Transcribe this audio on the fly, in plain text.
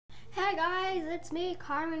Hi guys, it's me,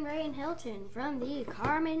 Carmen, Ray, and Hilton from the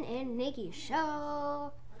Carmen and Nikki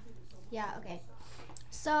show. Yeah, okay.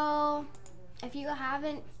 So, if you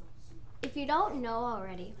don't know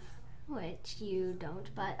already, which you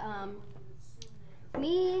don't, but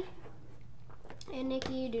me and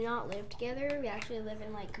Nikki do not live together. We actually live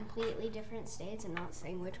in like completely different states. I'm not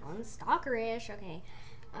saying which one's stalkerish, okay.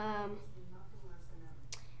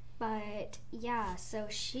 But yeah, so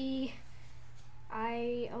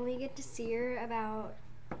I only get to see her about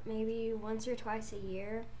maybe once or twice a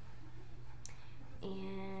year.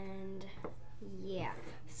 And yeah,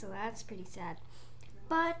 so that's pretty sad.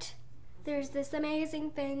 But there's this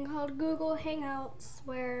amazing thing called Google Hangouts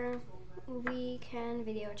where we can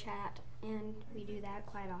video chat, and we do that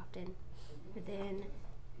quite often. But then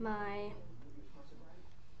my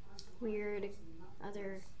weird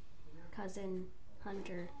other cousin,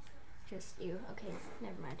 Hunter, just you. Okay,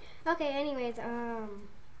 never mind. Okay, anyways,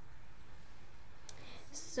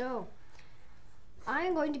 so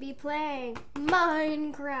I'm going to be playing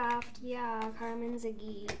Minecraft. Yeah, Carmen's a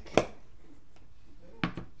geek.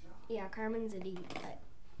 Yeah, Carmen's a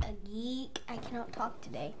geek. I cannot talk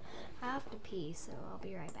today. I have to pee, so I'll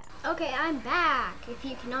be right back. Okay, I'm back. If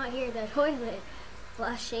you cannot hear the toilet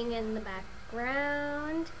flushing in the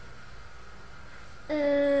background.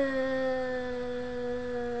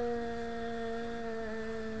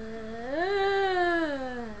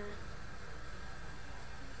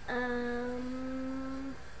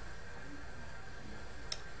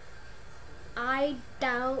 I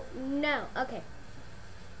don't know. Okay.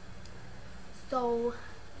 So,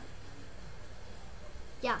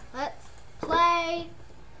 yeah, let's play.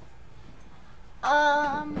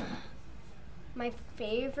 My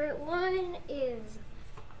favorite one is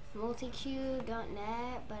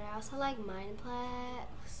multiq.net, but I also like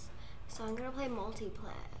Mineplex, so I'm gonna play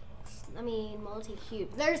multiplex. I mean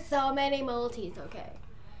multi-cube. There's so many multis. Okay,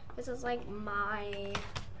 this is like my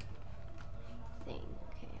thing.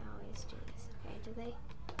 Okay, I always do this. Okay, did they?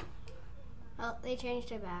 Oh, they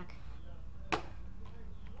changed it back. Oh,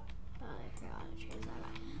 I forgot to change that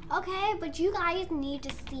back. Okay, but you guys need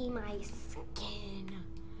to see my skin.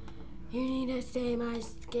 You need to see my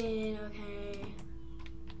skin, okay?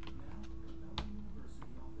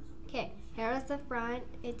 Okay, here's the front.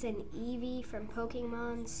 It's an Eevee from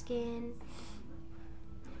Pokemon skin.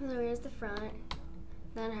 So here's the front.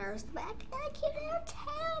 Then here's the back. I can't even tell.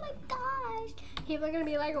 Oh my gosh. People are gonna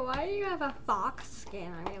be like, why do you have a fox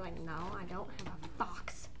skin? I'm gonna be like, no, I don't have a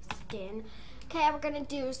fox skin. Okay, we're gonna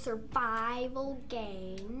do survival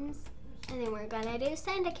games. And then we're gonna do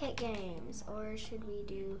syndicate games. Or should we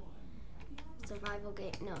do survival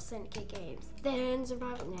game? No, syndicate games. Then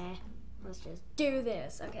survival. Nah. Let's just do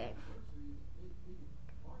this, okay.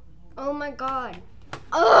 Oh my god.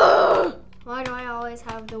 Oh! Why do I always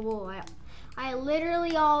have the wool? I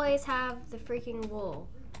literally always have the freaking wool.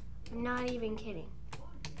 I'm not even kidding.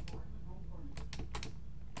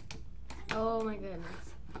 Oh my goodness.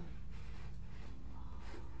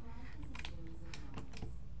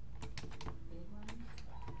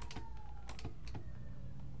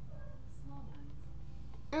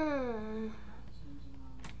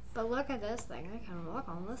 But look at this thing. I can walk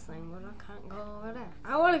on this thing, but I can't go over there.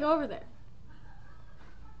 I want to go over there.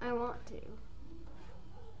 I want to.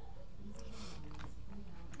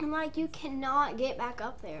 And like, you cannot get back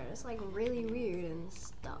up there. It's like really weird and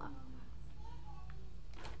stuff.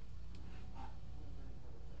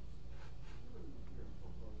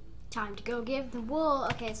 Time to go give the wool.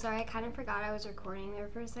 Okay, sorry, I kind of forgot I was recording there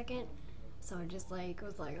for a second. So I just like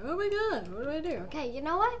was like, oh my god, what do I do? Okay, you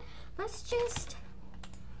know what? Let's just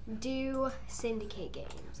do syndicate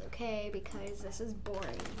games, okay? Because this is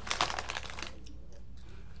boring.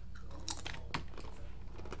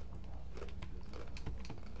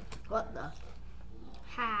 What the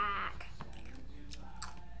heck?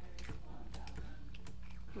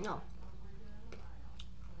 No.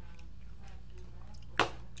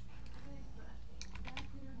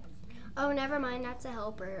 Oh, never mind. That's a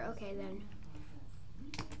helper. Okay, then.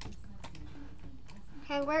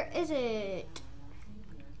 Okay, where is it?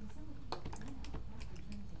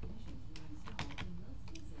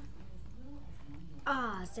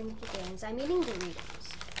 Ah, syndicate games. I'm eating Doritos.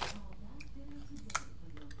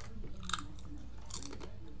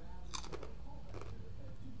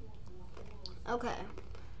 Okay.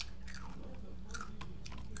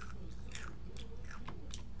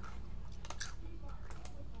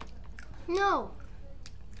 No.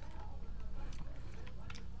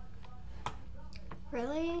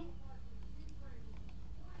 Really?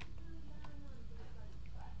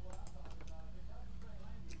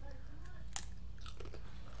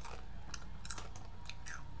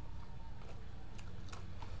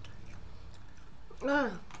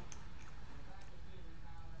 Ugh.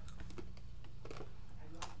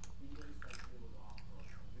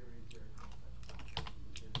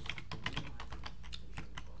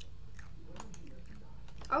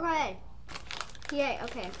 Okay. Yay,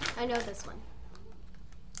 okay. I know this one.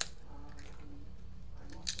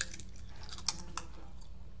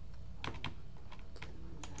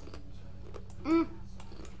 Mm.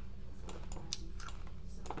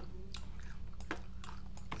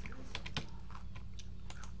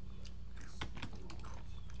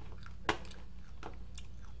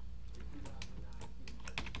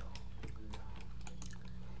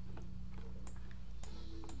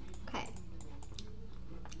 Okay.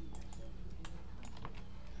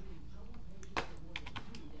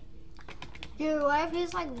 Dude, what if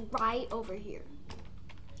he's like right over here?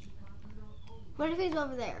 What if he's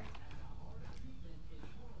over there?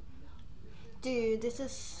 Dude, this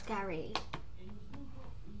is scary.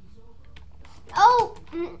 Oh!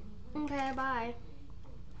 Okay, bye.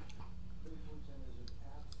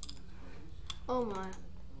 Oh my.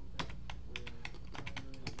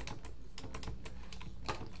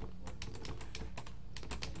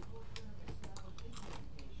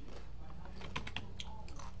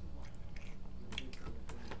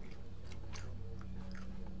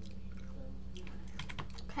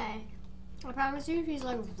 Okay. I promise you, if he's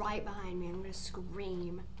like right behind me, I'm gonna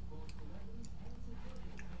scream.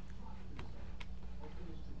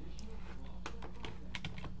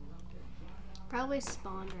 Probably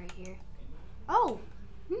spawned right here. Oh!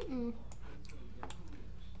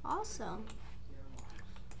 Awesome.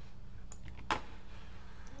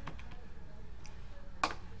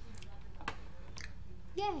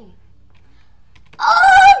 Yay.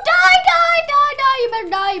 Oh! Die! Die! Die! Die! You better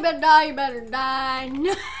die! You better die! You better die!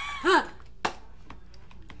 No. Ha!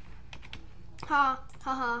 Ha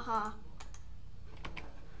ha ha.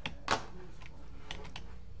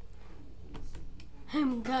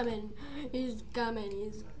 I'm coming. He's coming.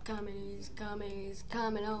 He's coming. He's coming. He's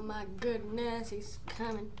coming. Oh my goodness. He's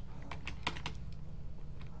coming.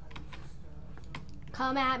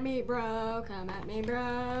 Come at me, bro. Come at me,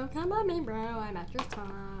 bro. Come at me, bro. I'm at your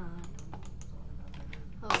spawn.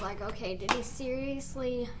 I was like, okay, did he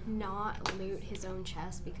seriously not loot his own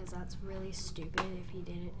chest? Because that's really stupid if he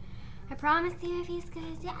didn't. I promise you if he's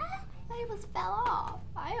good. Yeah, I almost fell off.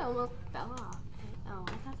 I almost fell off. Oh,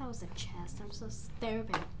 I thought that was a chest. I'm so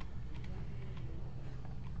stupid.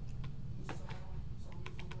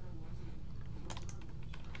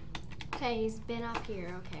 Okay, he's been up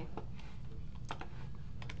here. Okay.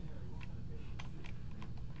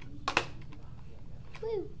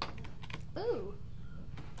 Woo. Ooh.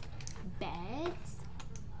 Beds?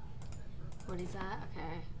 What is that?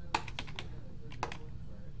 Okay.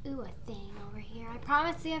 Ooh, a thing over here. I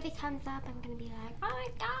promise you if he comes up, I'm gonna be like, oh my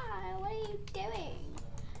god, what are you doing?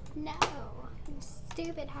 No, you're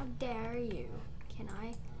stupid, how dare you? Can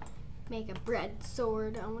I make a bread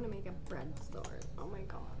sword? I wanna make a bread sword. Oh my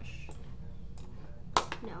gosh.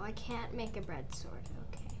 No, I can't make a bread sword.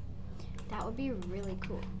 Okay. That would be really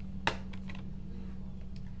cool.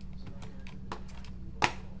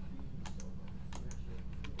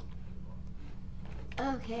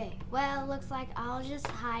 Okay, well, looks like I'll just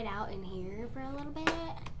hide out in here for a little bit.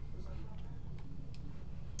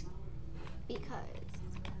 Because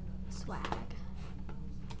swag.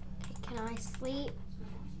 Okay, can I sleep?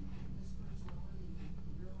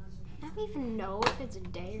 I don't even know if it's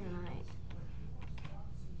day or night.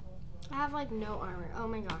 I have like no armor. Oh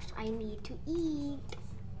my gosh, I need to eat.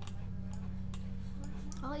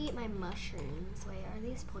 I'll eat my mushrooms. Wait, are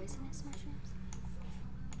these poisonous mushrooms?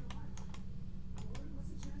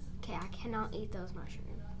 Okay, I cannot eat those mushrooms.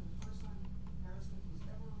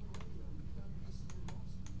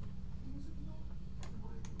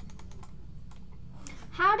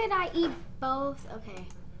 How did I eat both? Okay.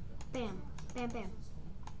 Bam, bam, bam,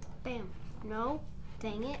 bam. No,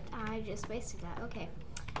 dang it. I just wasted that. Okay.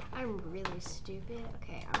 I'm really stupid.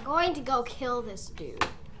 Okay, I'm going to go kill this dude.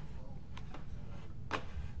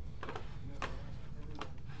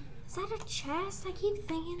 Is that a chest? I keep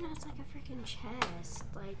thinking that's like a freaking chest.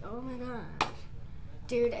 Like, oh my gosh.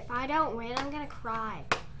 Dude, if I don't win, I'm gonna cry.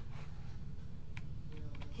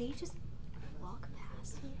 Can you just walk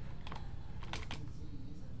past me?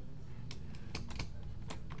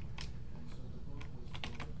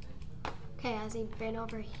 Okay, has he been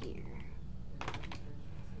over here?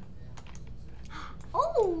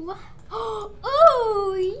 Oh!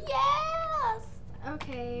 Oh, yes!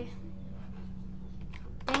 Okay.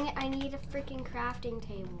 Dang it, I need a freaking crafting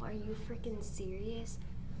table. Are you freaking serious?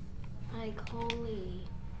 Like, holy.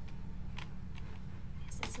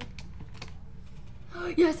 Is this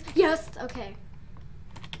a... Yes, yes! Okay.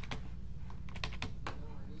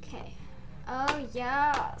 Oh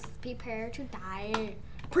yes, prepare to die.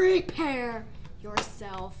 Prepare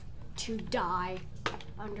yourself to die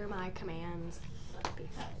under my commands.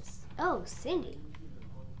 Because, oh, Cindy.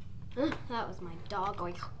 That was my dog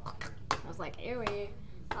going. I was like, ew,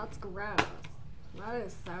 that's gross. That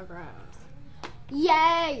is so gross.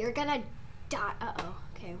 Yay, you're gonna die. Uh-oh.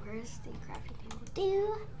 Okay, where's the crafting table?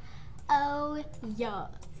 Do. Oh, yes.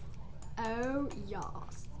 Oh,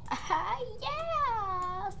 yes.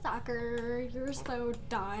 Yeah, soccer. You're so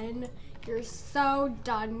done. You're so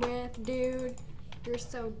done with, dude. You're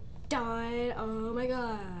so done. Oh, my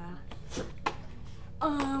God.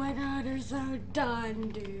 Oh, my God. You're so done,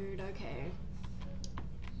 dude. Okay.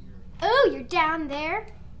 Oh, you're down there?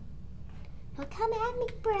 Well, come at me,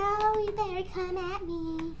 bro. You better come at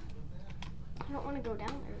me. I don't want to go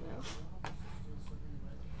down there, though.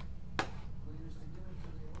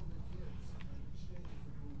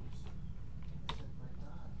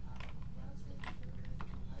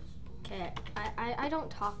 Okay, I don't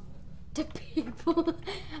talk to people.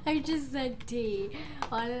 I just said T.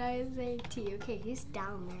 Why did I say T? Okay, he's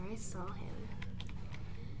down there. I saw him.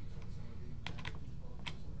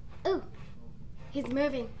 Ooh, he's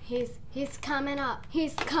moving. He's coming up.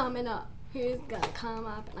 He's coming up. He's gonna come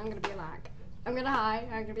up, and I'm gonna be like, I'm gonna hide.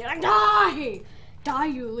 I'm gonna be like, die! Die,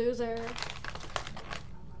 you loser.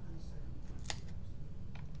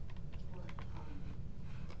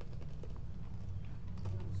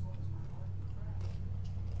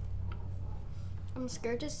 I'm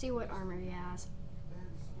scared to see what armor he has.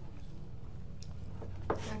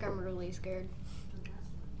 Like, I'm really scared.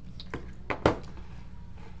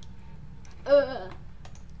 Ugh.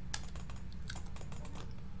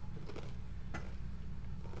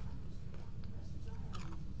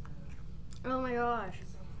 Oh my gosh.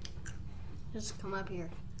 Just come up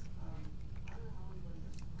here.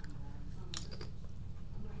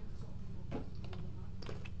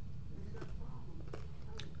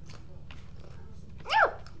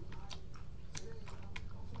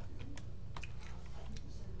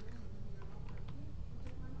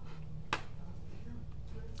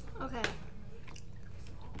 Okay.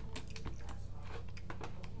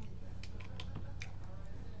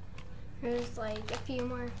 There's like a few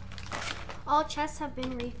more. All chests have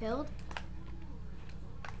been refilled.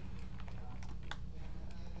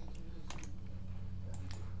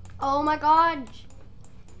 Oh my god.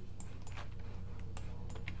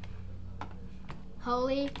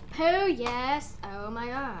 Holy poo, yes. Oh my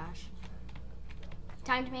gosh.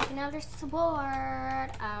 Time to make another sword.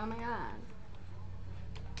 Oh my god.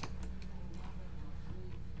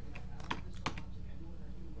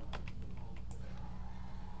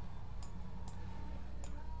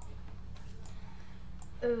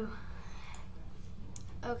 Ooh.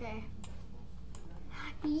 Okay.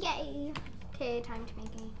 Yay. Okay, time to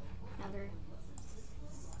make another.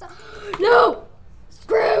 No!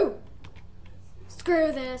 Screw!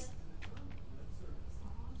 Screw this.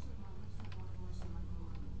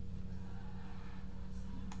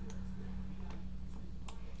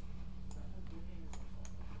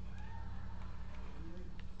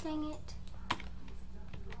 Dang it.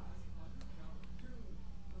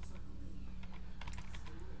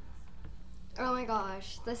 Oh my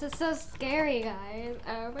gosh, this is so scary, guys.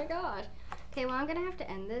 Oh my gosh. Okay, well, I'm gonna have to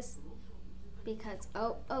end this because,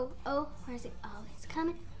 oh, where is he? Oh, he's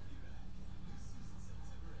coming.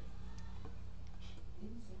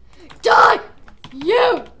 Die!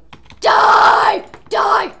 You! Die!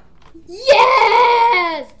 Die!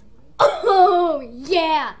 Yes! Oh,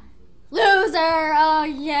 yeah! Loser! Oh,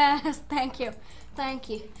 yes! Thank you. Thank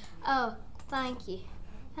you. Oh, thank you.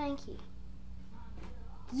 Thank you.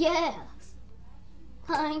 Yes!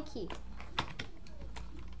 Thank you.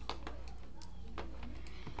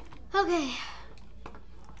 Okay.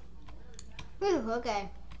 Whew, okay.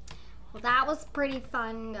 Well, that was pretty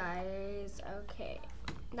fun, guys. Okay.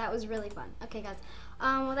 That was really fun. Okay, guys.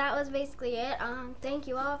 Well, that was basically it. Thank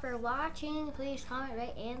you all for watching. Please comment,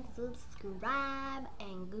 rate, and subscribe.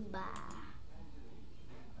 And goodbye.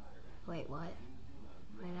 Wait, what?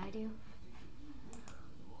 What did I do?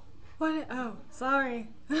 What? Oh, sorry.